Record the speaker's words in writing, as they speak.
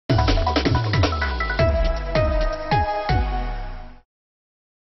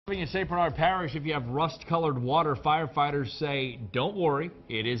in St. Bernard Parish, if you have rust-colored water, firefighters say, don't worry,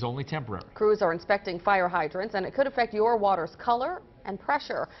 it is only temporary. Crews are inspecting fire hydrants, and it could affect your water's color and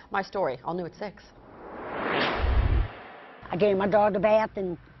pressure. My story, all new at 6. I gave my dog a bath,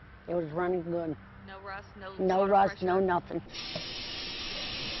 and it was running good. No rust, no rust, no nothing.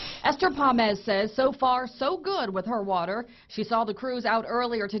 Esther Pomez says so far so good with her water. She saw the crews out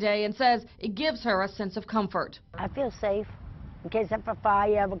earlier today and says it gives her a sense of comfort. I feel safe in case if a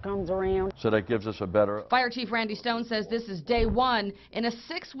fire ever comes around. So that gives us a better... Fire Chief Randy Stone says this is day 1 in a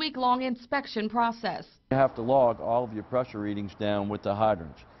 6-week-long inspection process. You have to log all of your pressure readings down with the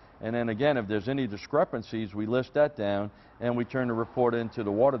hydrants. And then again, if there's any discrepancies, we list that down and we turn the report into the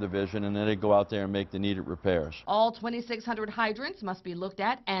water division, and then they go out there and make the needed repairs. All 2,600 hydrants must be looked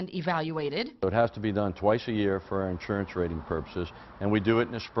at and evaluated. So it has to be done twice a year for our insurance rating purposes, and we do it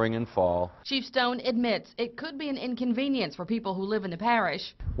in the spring and fall. Chief Stone admits it could be an inconvenience for people who live in the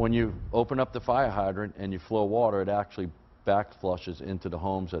parish. When you open up the fire hydrant and you flow water, it actually back flushes into the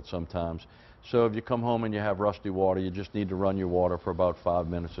homes at sometimes. So if you come home and you have rusty water, you just need to run your water for about 5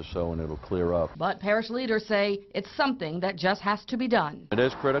 minutes or so and it'll clear up. But parish leaders say it's something that just has to be done. It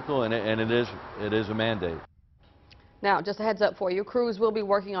is critical, and it is a mandate. Now, just a heads up for you, crews will be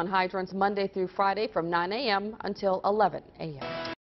working on hydrants Monday through Friday from 9 a.m. until 11 a.m.